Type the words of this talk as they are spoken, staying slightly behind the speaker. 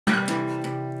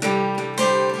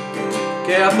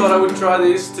Okay, I thought I would try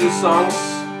these two songs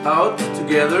out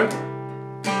together.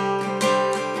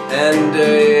 And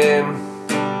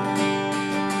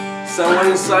somewhere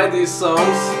inside these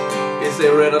songs is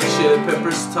a Red Hot Chili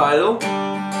Peppers title.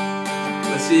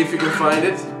 Let's see if you can find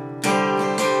it.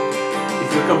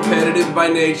 If you're competitive by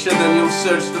nature, then you'll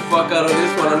search the fuck out of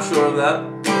this one, I'm sure of that.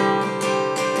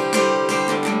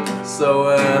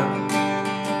 So,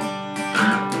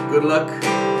 good luck.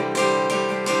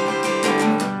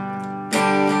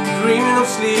 Dreaming of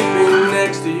sleeping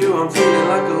next to you, I'm feeling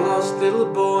like a lost little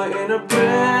boy in a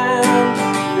brand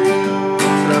new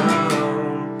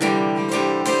town.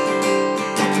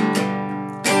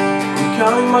 I'm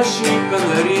counting my sheep and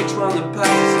that each one that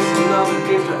passes is another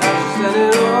dream to ashes, and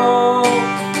it all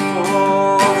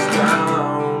falls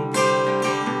down.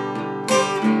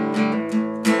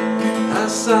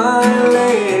 As I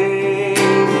lay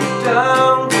me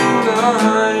down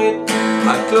tonight,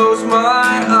 I close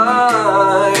my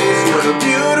eyes, what a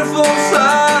beautiful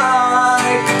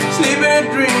sight. Sleeping a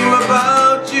dream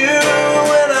about you,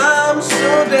 and I'm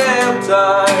so damn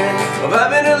tired of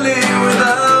having to live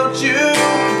without you,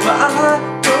 but I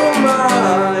don't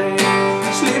mind.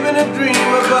 Sleeping a dream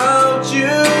about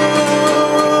you.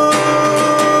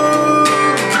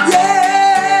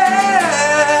 Yeah,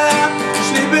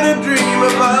 sleeping a dream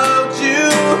about you,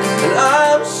 and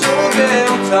I'm so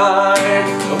damn tired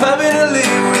of having to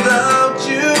live without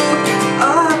you. I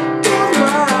don't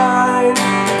mind.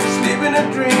 Sleeping a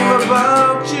dream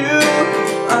about you.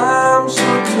 I'm so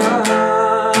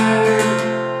tired.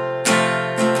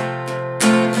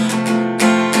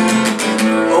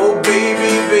 Oh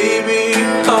baby, baby,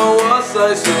 how was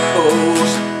I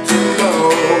supposed to know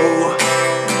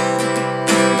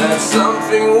that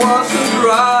something wasn't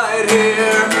right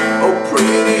here? Oh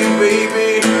pretty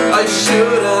baby, I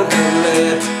shouldn't have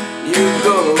let you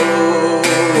go.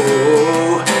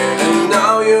 And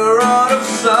now you're out of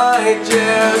sight,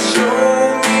 yeah.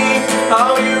 Show me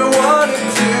how you want it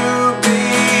to be.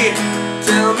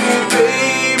 Tell me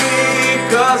baby,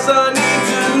 'cause I need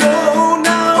to know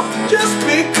now. Just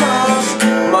because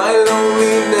my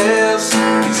loneliness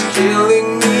is killing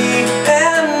me,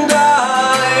 and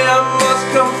I must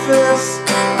confess,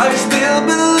 I still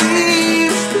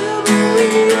believe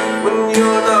when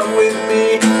you're not with me,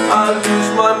 I lose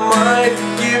my mind.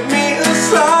 Give me a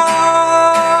sign.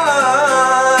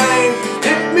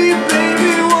 Hit me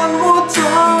baby one more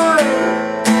time.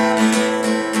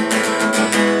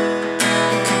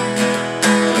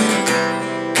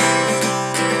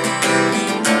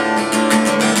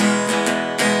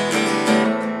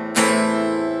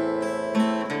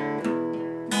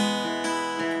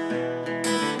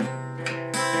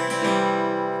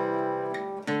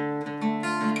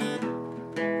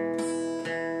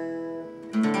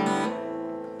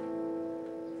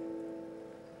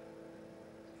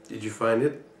 Did you find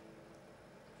it?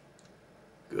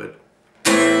 Good.